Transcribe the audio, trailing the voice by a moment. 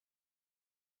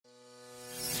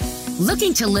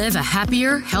Looking to live a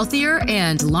happier, healthier,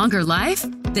 and longer life?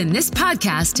 Then this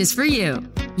podcast is for you.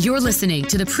 You're listening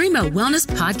to the Primo Wellness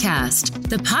Podcast,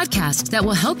 the podcast that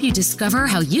will help you discover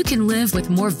how you can live with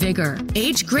more vigor,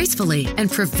 age gracefully,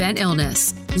 and prevent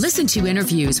illness. Listen to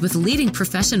interviews with leading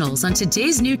professionals on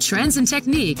today's new trends and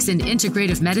techniques in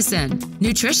integrative medicine,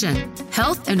 nutrition,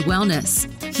 health, and wellness.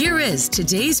 Here is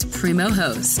today's Primo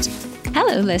host.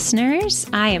 Hello, listeners.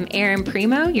 I am Erin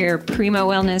Primo, your Primo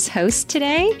Wellness host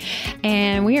today,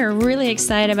 and we are really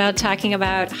excited about talking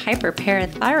about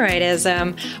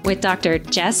hyperparathyroidism with Dr.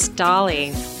 Jess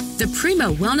Dahle. The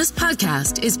Primo Wellness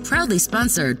Podcast is proudly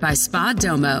sponsored by Spa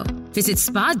Domo. Visit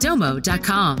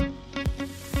spadomo.com.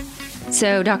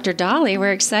 So, Dr. Dahle,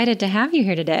 we're excited to have you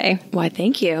here today. Why,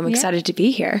 thank you. I'm excited to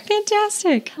be here.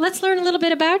 Fantastic. Let's learn a little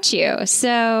bit about you.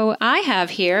 So, I have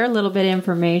here a little bit of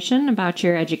information about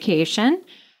your education.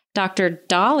 Dr.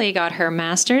 Dahle got her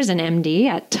master's and MD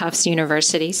at Tufts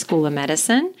University School of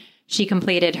Medicine. She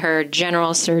completed her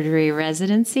general surgery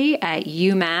residency at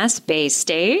UMass Bay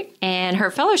State and her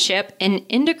fellowship in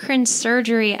endocrine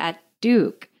surgery at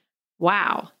Duke.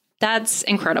 Wow, that's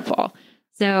incredible.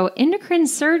 So endocrine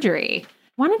surgery,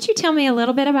 why don't you tell me a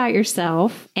little bit about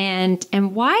yourself and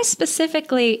why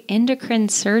specifically endocrine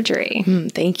surgery?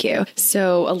 Thank you.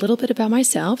 So a little bit about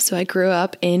myself. So I grew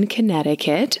up in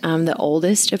Connecticut. I'm the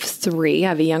oldest of three. I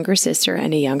have a younger sister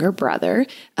and a younger brother,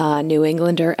 New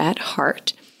Englander at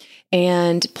heart,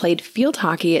 and played field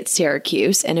hockey at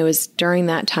Syracuse. And it was during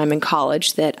that time in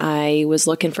college that I was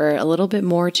looking for a little bit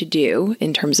more to do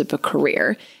in terms of a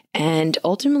career and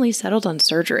ultimately settled on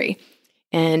surgery.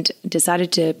 And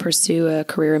decided to pursue a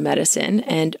career in medicine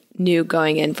and knew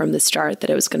going in from the start that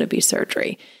it was going to be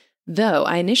surgery. Though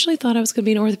I initially thought I was going to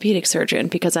be an orthopedic surgeon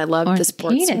because I loved the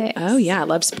sports. Oh, yeah. I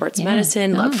loved sports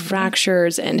medicine, loved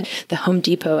fractures and the Home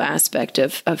Depot aspect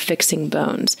of fixing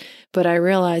bones. But I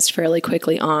realized fairly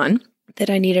quickly on that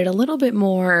I needed a little bit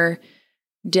more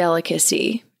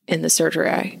delicacy in the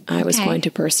surgery I was going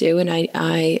to pursue. And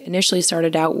I initially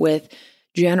started out with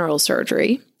general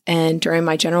surgery. And during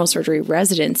my general surgery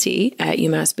residency at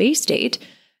UMass Bay State,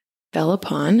 fell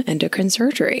upon endocrine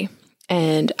surgery.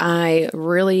 And I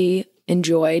really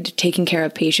enjoyed taking care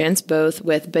of patients, both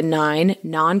with benign,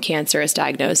 non-cancerous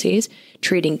diagnoses,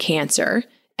 treating cancer,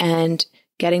 and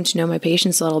getting to know my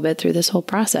patients a little bit through this whole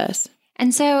process.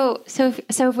 And so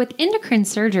with endocrine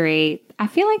surgery, I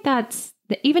feel like that's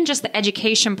even just the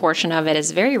education portion of it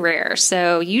is very rare.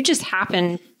 So you just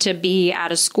happen to be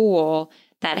at a school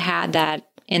that had that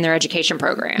in their education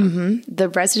program. The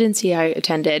residency I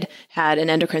attended had an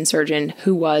endocrine surgeon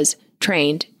who was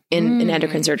trained in an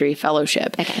endocrine surgery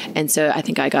fellowship. Okay. And so I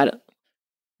think I got a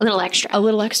little extra.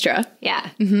 Yeah.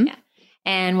 Yeah.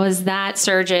 And was that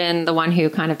surgeon the one who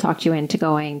kind of talked you into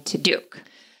going to Duke?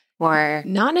 Or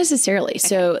not necessarily. Okay.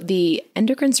 So the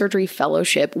endocrine surgery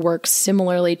fellowship works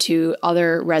similarly to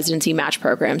other residency match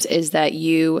programs, is that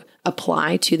you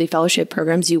apply to the fellowship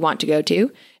programs you want to go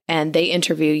to, and they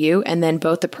interview you, and then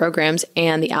both the programs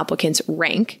and the applicants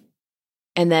rank.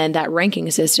 And then that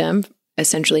ranking system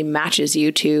essentially matches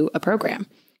you to a program.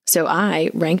 So I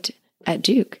ranked at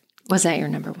Duke. Was that your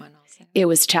number one also? It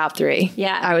was top 3.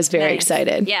 Yeah. I was very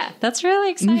excited. Yeah, that's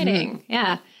really exciting.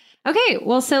 Yeah. Okay,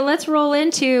 well, so let's roll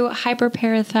into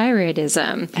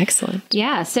hyperparathyroidism. Excellent.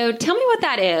 Yeah, so tell me what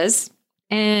that is.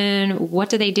 And what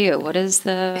do they do? What is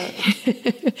the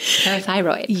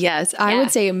parathyroid? Yes, I would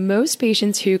say most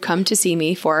patients who come to see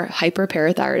me for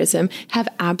hyperparathyroidism have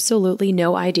absolutely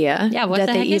no idea that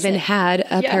they even had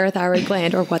a parathyroid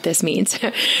gland or what this means.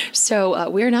 So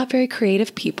we're not very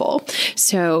creative people.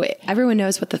 So everyone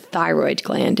knows what the thyroid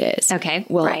gland is. Okay,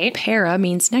 well, para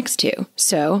means next to.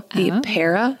 So the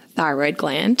parathyroid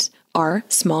glands are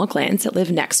small glands that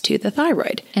live next to the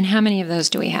thyroid. And how many of those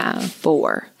do we have?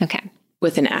 4. Okay.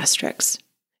 With an asterisk.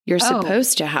 You're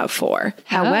supposed to have 4.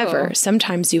 However,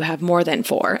 sometimes you have more than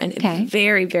 4 and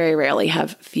very, very rarely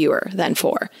have fewer than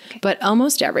 4. Okay. But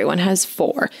almost everyone has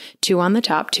 4, 2 on the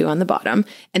top, 2 on the bottom,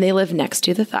 and they live next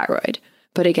to the thyroid.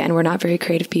 But again, we're not very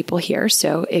creative people here.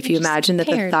 So if you imagine that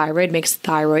the thyroid makes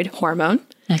thyroid hormone,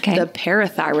 the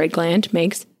parathyroid gland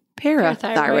makes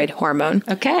parathyroid hormone.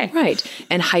 Okay. Right.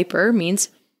 And hyper means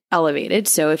elevated.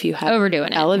 So if you have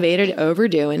overdoing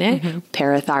it,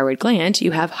 parathyroid gland,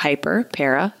 you have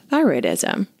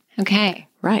hyperparathyroidism. Okay.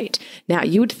 Right. Now,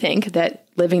 you would think that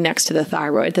living next to the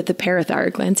thyroid, that the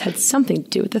parathyroid glands had something to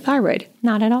do with the thyroid.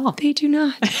 Not at all. They do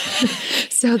not.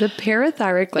 So the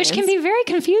parathyroid glands... Which can be very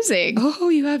confusing. Oh,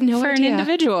 you have no idea. For an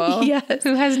individual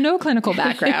who has no clinical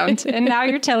background. And now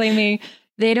you're telling me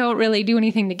they don't really do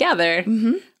anything together,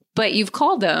 but you've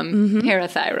called them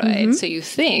parathyroid. So you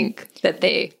think that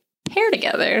they pair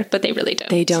together, but they really don't.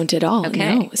 They don't at all.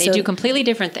 Okay. No. They do completely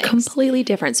different things. Completely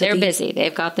different. So they're busy.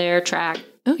 They've got their track.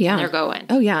 Oh, yeah. They're going.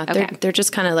 Oh, yeah. Okay. They're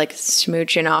just kind of like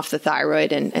smooching off the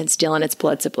thyroid and stealing its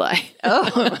blood supply.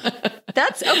 Oh,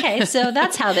 that's okay. So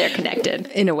that's how they're connected.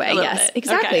 In a way, yes. Bit.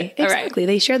 Exactly. Okay. All Exactly. Right.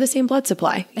 They share the same blood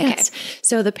supply. Okay. Yes.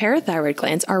 So the parathyroid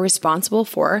glands are responsible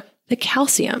for the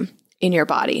calcium in your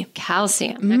body.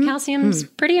 Calcium. Now, calcium's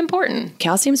pretty important.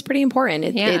 Calcium's pretty important.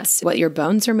 It's what your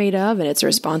bones are made of, and it's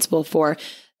responsible for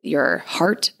your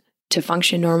heart to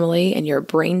function normally and your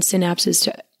brain synapses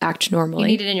to act normally. You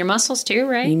need it in your muscles too,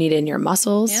 right? You need it in your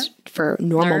muscles for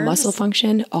normal muscle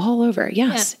function all over.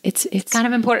 Yes. Yeah. It's kind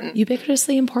of important.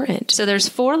 Ubiquitously important. So there's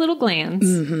 4 little glands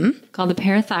called the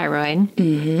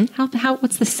parathyroid.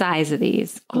 What's the size of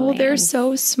these glands? Oh, they're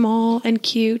so small and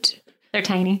cute. They're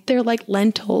tiny. They're like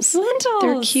lentils. Lentils.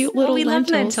 They're cute little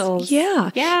lentils. Love lentils.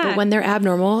 Yeah. Yeah. But when they're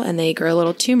abnormal and they grow a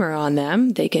little tumor on them,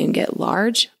 they can get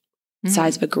large,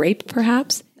 size of a grape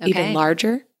perhaps, even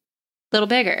larger. Little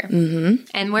bigger.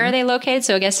 And where are they located?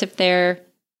 So I guess if they're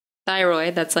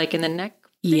thyroid, that's like in the neck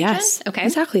region? Yes. Okay.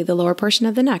 Exactly. The lower portion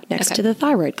of the neck next to the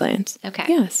thyroid glands. Okay.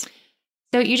 Yes.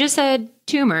 So you just said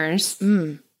tumors.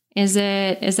 Is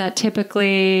that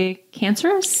typically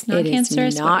cancerous? Non-cancerous? It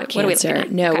is not cancer.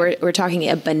 No, we're talking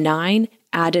a benign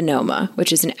adenoma,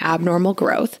 which is an abnormal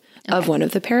growth of one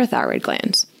of the parathyroid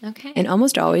glands. Okay. And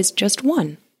almost always just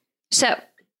one. So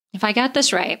if I got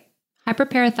this right,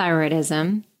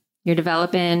 hyperparathyroidism, you're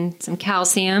developing some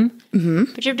calcium,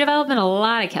 but you're developing a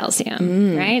lot of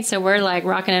calcium, right? So we're like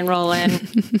rocking and rolling,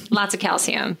 lots of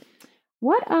calcium.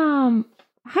 How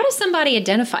does somebody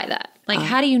identify that? Like,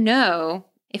 how do you know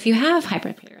if you have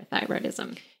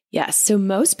hyperparathyroidism? Yes. So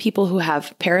most people who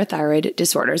have parathyroid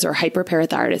disorders or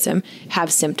hyperparathyroidism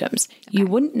have symptoms. Okay. You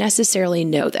wouldn't necessarily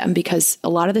know them because a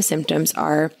lot of the symptoms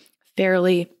are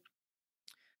fairly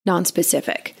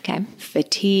nonspecific. Okay.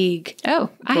 Fatigue.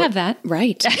 Oh, I have that.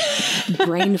 Right.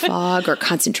 Brain fog or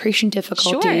concentration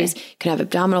difficulties. Sure. You can have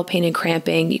abdominal pain and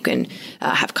cramping. You can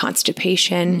have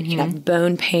constipation. You can have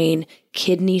bone pain,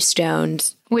 kidney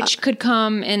stones. Which could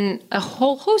come in a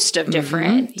whole host of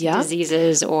different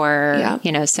diseases or,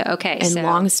 And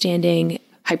long-standing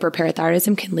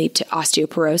hyperparathyroidism can lead to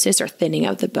osteoporosis or thinning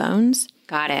of the bones.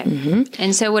 Got it.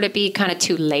 And so would it be kind of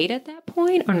too late at that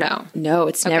point or no? No,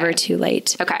 it's never too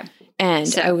late. Okay.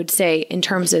 And I would say in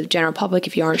terms of general public,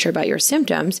 if you aren't sure about your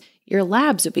symptoms, your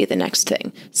labs would be the next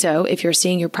thing. So if you're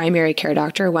seeing your primary care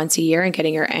doctor once a year and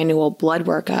getting your annual blood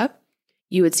workup,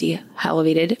 you would see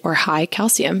elevated or high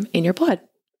calcium in your blood.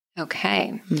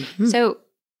 Okay. So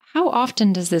how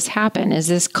often does this happen? Is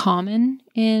this common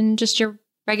in just your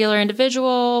regular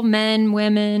individual, men,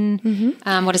 women?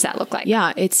 What does that look like?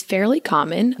 Yeah, it's fairly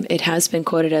common. It has been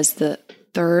quoted as the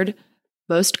 3rd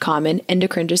most common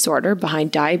endocrine disorder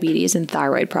behind diabetes and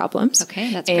thyroid problems.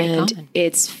 Okay, that's pretty common. And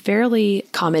it's fairly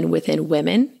common within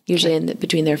women, usually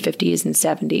between their 50s and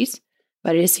 70s,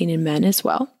 but it is seen in men as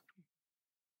well.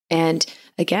 And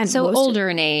again, so older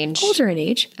in age. Older in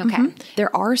age. Okay.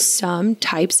 There are some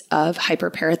types of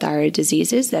hyperparathyroid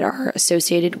diseases that are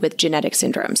associated with genetic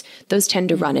syndromes. Those tend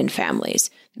to run in families.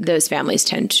 Those families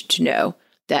tend to know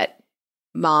that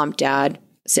mom, dad,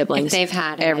 siblings, if they've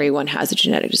had everyone has a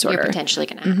genetic disorder. You're potentially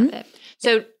going to have it.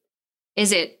 So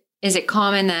is it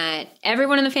common that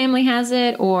everyone in the family has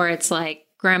it, or it's like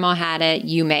grandma had it,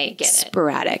 you may get it?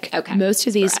 Sporadic. Okay. Most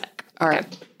of these are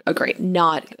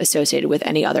not associated with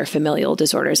any other familial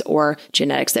disorders or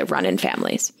genetics that run in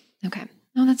families. Okay.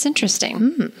 Oh, that's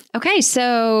interesting. Okay.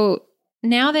 So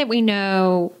now that we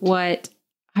know what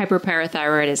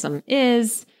hyperparathyroidism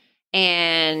is,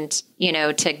 and,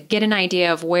 to get an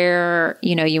idea of where,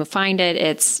 you find it,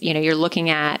 it's, you're looking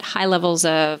at high levels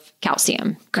of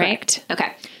calcium, correct? Right?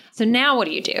 Okay. So now what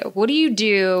do you do? What do you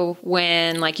do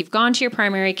when, you've gone to your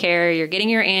primary care, you're getting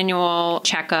your annual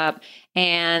checkup,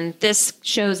 and this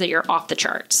shows that you're off the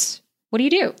charts? What do you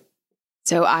do?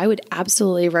 So I would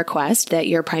absolutely request that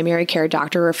your primary care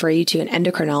doctor refer you to an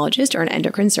endocrinologist or an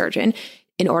endocrine surgeon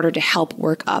in order to help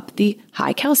work up the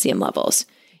high calcium levels.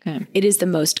 Okay. It is the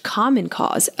most common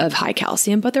cause of high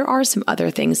calcium, but there are some other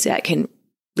things that can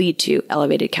lead to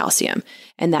elevated calcium.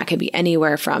 And that can be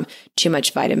anywhere from too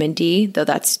much vitamin D, though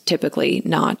that's typically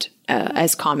not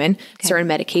as common. Okay. Certain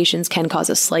medications can cause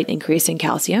a slight increase in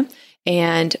calcium.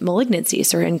 And malignancy,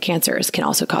 certain cancers can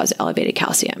also cause elevated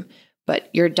calcium. But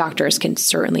your doctors can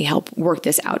certainly help work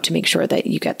this out to make sure that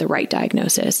you get the right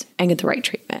diagnosis and get the right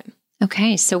treatment.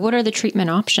 Okay, so what are the treatment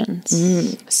options?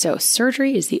 So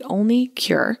surgery is the only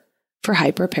cure for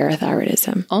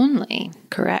hyperparathyroidism. Only?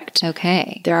 Correct.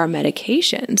 Okay. There are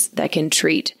medications that can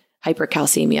treat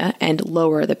hypercalcemia and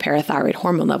lower the parathyroid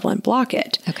hormone level and block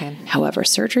it. Okay. However,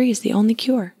 surgery is the only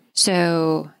cure.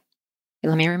 So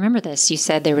let me remember this. You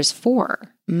said there was 4,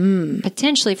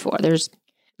 potentially 4.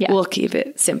 We'll keep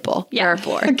it simple. Yeah. There are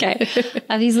 4. Okay.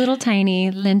 These little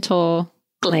tiny lentil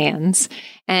glands.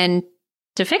 And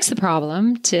to fix the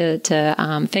problem, to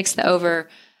fix the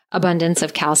overabundance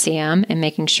of calcium and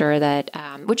making sure that,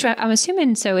 which I'm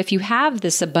assuming, so if you have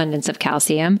this abundance of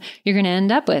calcium, you're going to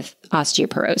end up with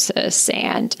osteoporosis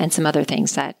and some other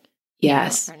things that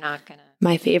are not going to.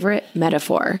 My favorite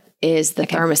metaphor is the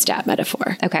thermostat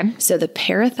metaphor. Okay. So the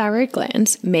parathyroid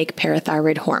glands make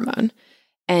parathyroid hormone.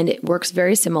 And it works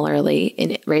very similarly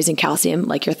in raising calcium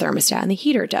like your thermostat and the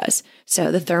heater does.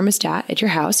 So the thermostat at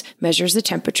your house measures the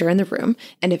temperature in the room.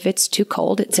 And if it's too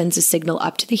cold, it sends a signal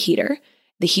up to the heater.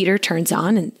 The heater turns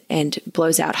on and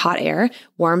blows out hot air,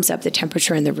 warms up the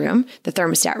temperature in the room. The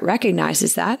thermostat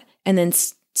recognizes that and then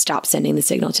stops sending the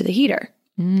signal to the heater.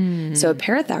 So a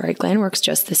parathyroid gland works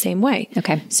just the same way.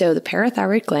 Okay. So the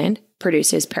parathyroid gland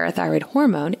produces parathyroid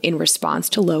hormone in response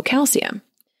to low calcium.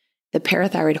 The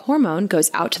parathyroid hormone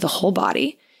goes out to the whole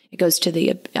body. It goes to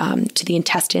the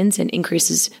intestines and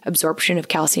increases absorption of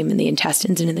calcium in the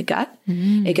intestines and in the gut.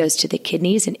 It goes to the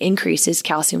kidneys and increases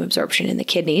calcium absorption in the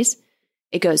kidneys.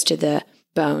 It goes to the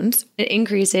bones. It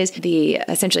increases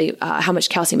essentially how much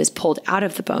calcium is pulled out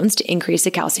of the bones to increase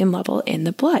the calcium level in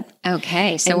the blood.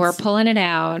 Okay. So we're pulling it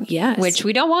out, yes, which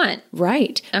we don't want.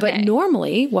 Right. Okay. But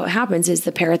normally what happens is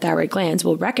the parathyroid glands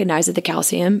will recognize that the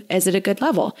calcium is at a good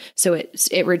level. So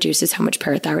it reduces how much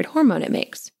parathyroid hormone it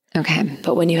makes. Okay.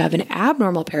 But when you have an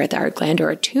abnormal parathyroid gland or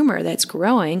a tumor that's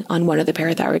growing on one of the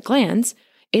parathyroid glands,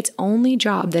 its only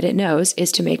job that it knows is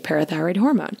to make parathyroid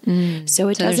hormone. So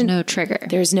it doesn't. There's no trigger.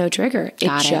 There's no trigger.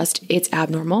 It's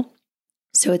abnormal.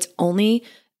 So its only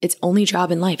job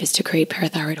in life is to create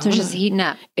parathyroid hormone. It's just heating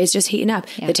up. It's just heating up.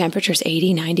 Yeah. The temperature's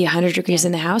 80, 90, 100 degrees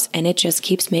in the house, and it just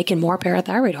keeps making more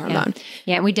parathyroid hormone.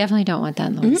 Yeah, we definitely don't want that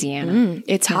in Louisiana.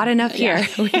 It's hot enough here.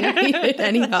 We don't need it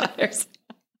any hotter.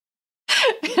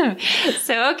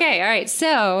 So, okay. All right.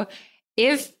 So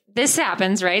if this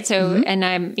happens, right? So, and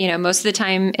I'm, most of the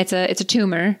time it's a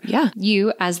tumor. Yeah.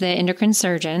 You, as the endocrine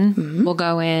surgeon, will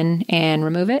go in and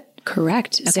remove it.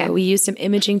 Correct. Okay. So we use some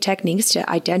imaging techniques to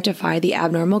identify the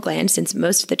abnormal gland, since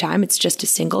most of the time it's just a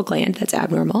single gland that's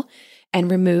abnormal,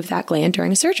 and remove that gland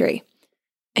during surgery.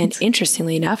 And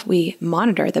interestingly enough, we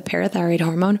monitor the parathyroid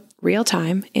hormone real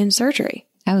time in surgery.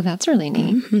 Oh, that's really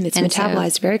neat. It's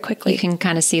metabolized very quickly. You can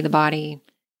kind of see the body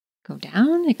go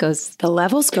down. The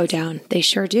levels go down. They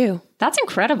sure do. That's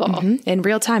incredible. In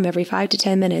real time, every 5 to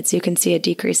 10 minutes, you can see a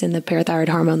decrease in the parathyroid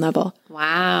hormone level.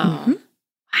 Wow.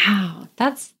 Wow.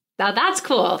 That's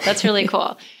cool. That's really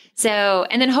cool. So,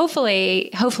 and then hopefully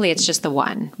it's just the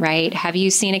one, right? Have you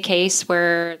seen a case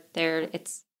where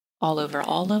it's all over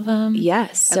all of them?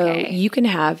 Yes. So you can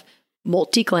have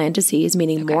multi-gland disease,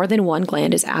 meaning more than one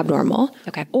gland is abnormal.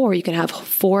 Okay. Or you can have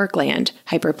 4-gland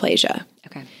hyperplasia.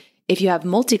 Okay. If you have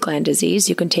multi-gland disease,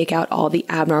 you can take out all the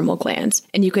abnormal glands,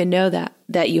 and you can know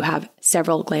that you have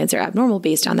several glands are abnormal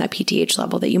based on that PTH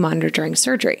level that you monitor during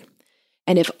surgery.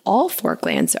 And if all 4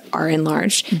 glands are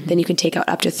enlarged, then you can take out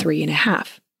up to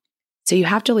 3.5. So you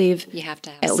have to leave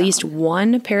at least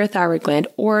one parathyroid gland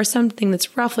or something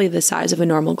that's roughly the size of a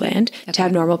normal gland to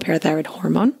have normal parathyroid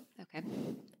hormone. Okay.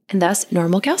 And thus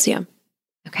normal calcium.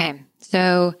 Okay.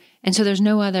 So there's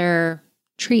no other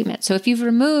treatment. So if you've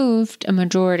removed a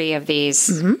majority of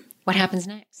these, what happens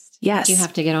next? Yes. Do you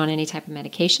have to get on any type of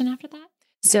medication after that?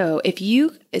 So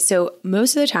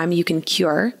most of the time you can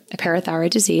cure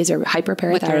parathyroid disease or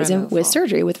hyperparathyroidism with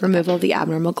surgery, with removal of the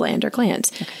abnormal gland or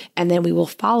glands. Okay. And then we will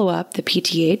follow up the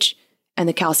PTH and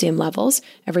the calcium levels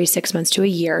every 6 months to a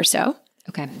year or so.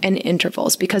 Okay. And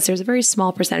intervals, because there's a very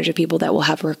small percentage of people that will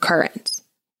have recurrence.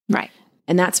 Right.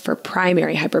 And that's for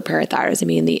primary hyperparathyroidism,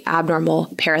 meaning the abnormal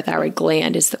parathyroid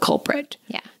gland is the culprit.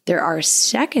 Yeah. There are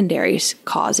secondary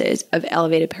causes of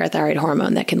elevated parathyroid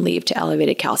hormone that can lead to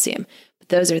elevated calcium. But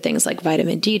those are things like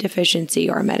vitamin D deficiency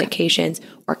or medications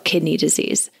or kidney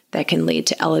disease that can lead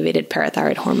to elevated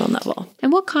parathyroid hormone level.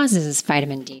 And what causes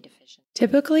vitamin D deficiency?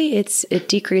 Typically, it's a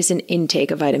decrease in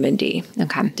intake of vitamin D.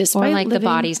 Okay. Despite the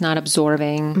body's not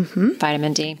absorbing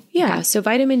vitamin D. Yeah. Okay. So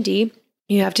vitamin D,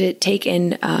 you have to take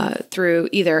in through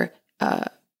either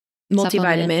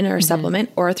multivitamin or supplement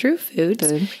or through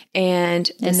foods. And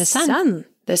the sun.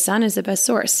 The sun is the best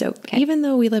source. So even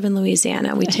though we live in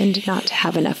Louisiana, we tend to not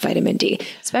have enough vitamin D,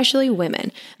 especially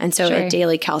women. And so a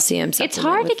daily calcium supplement. It's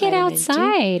hard to get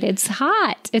outside. It's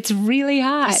hot. It's really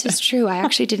hot. This is true. I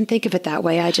actually didn't think of it that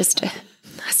way. I just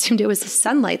assumed it was the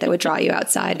sunlight that would draw you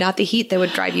outside, not the heat that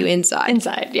would drive you inside.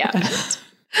 Inside, yeah.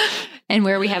 and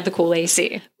where we have the cool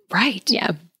AC. Right.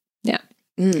 Yeah. Yeah.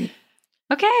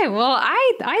 Okay. Well,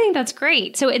 I think that's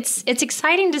great. So it's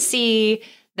exciting to see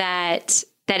that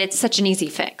it's such an easy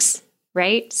fix,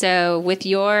 right? So with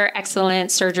your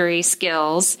excellent surgery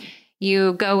skills,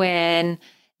 you go in,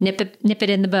 nip it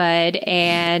in the bud,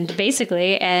 and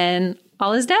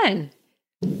all is done.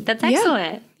 That's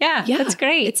excellent. Yeah, that's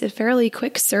great. It's a fairly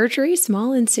quick surgery,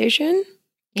 small incision.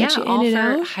 Get you all in for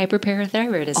and out.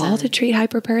 hyperparathyroidism. All to treat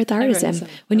hyperparathyroidism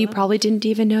when you probably didn't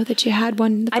even know that you had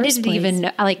one in the first place. I didn't even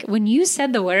know. Like, when you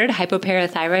said the word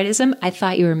hypoparathyroidism, I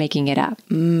thought you were making it up.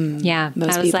 Yeah.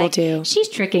 Most people do. She's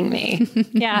tricking me.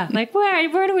 Yeah. Like, where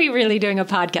are we really doing a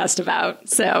podcast about?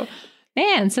 So,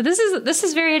 man, so this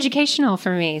is very educational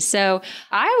for me. So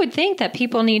I would think that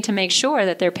people need to make sure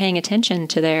that they're paying attention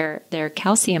to their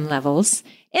calcium levels,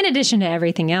 in addition to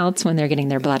everything else when they're getting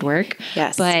their blood work.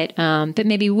 Yes. But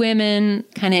maybe women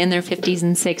kind of in their 50s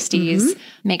and 60s,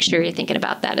 make sure you're thinking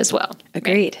about that as well.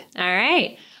 Agreed. All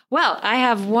right. Well, I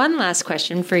have one last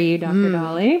question for you, Dr.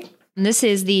 Dahle. And this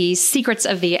is the secrets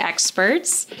of the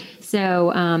experts.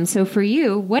 So for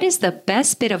you, what is the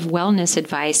best bit of wellness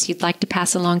advice you'd like to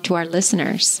pass along to our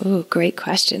listeners? Oh, great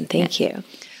question. Thank you.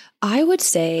 I would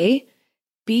say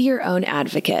be your own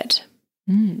advocate.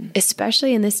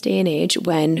 Especially in this day and age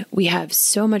when we have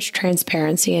so much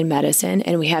transparency in medicine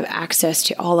and we have access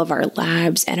to all of our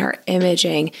labs and our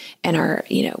imaging and our,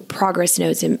 progress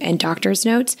notes and doctor's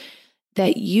notes,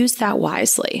 that use that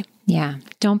wisely. Yeah.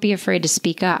 Don't be afraid to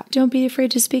speak up. Don't be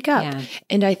afraid to speak up. Yeah.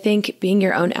 And I think being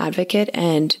your own advocate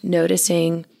and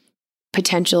noticing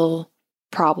potential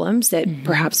problems that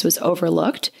perhaps was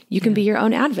overlooked, you can be your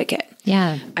own advocate.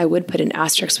 Yeah. I would put an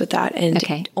asterisk with that.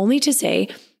 And only to say,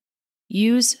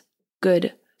 use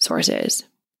good sources.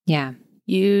 Yeah.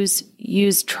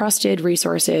 Use trusted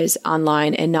resources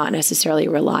online and not necessarily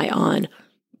rely on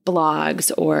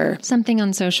blogs or something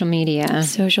on social media.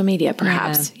 Social media,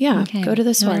 perhaps. Yeah. Okay. Go to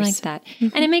the source. I like that.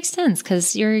 And it makes sense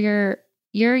because you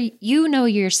know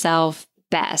yourself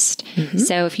best.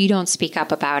 So if you don't speak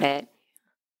up about it,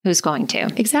 who's going to?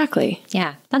 Exactly.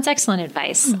 Yeah, that's excellent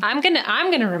advice. I'm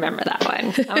gonna remember that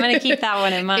one. I'm gonna keep that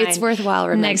one in mind. It's worthwhile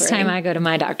remembering next time I go to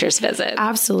my doctor's visit.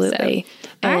 Absolutely.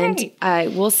 So, and I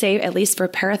will say, at least for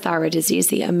parathyroid disease,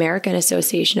 the American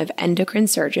Association of Endocrine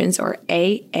Surgeons, or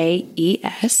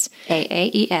AAES,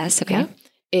 okay,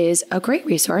 is a great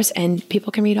resource, and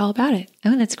people can read all about it.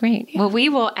 Oh, that's great. Yeah. Well, we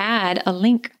will add a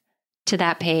link to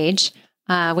that page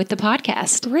with the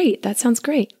podcast. Great. That sounds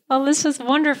great. Well, this was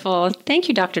wonderful. Thank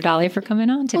you, Dr. Dahle, for coming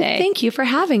on today. Well, thank you for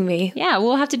having me. Yeah,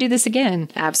 we'll have to do this again.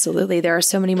 Absolutely. There are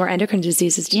so many more endocrine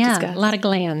diseases to discuss. Yeah, a lot of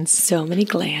glands. So many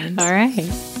glands. All right.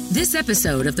 This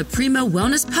episode of the Primo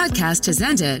Wellness Podcast has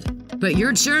ended, but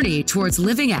your journey towards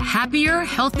living a happier,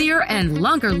 healthier, and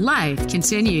longer life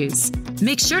continues.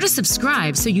 Make sure to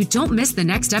subscribe so you don't miss the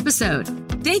next episode.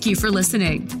 Thank you for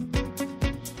listening.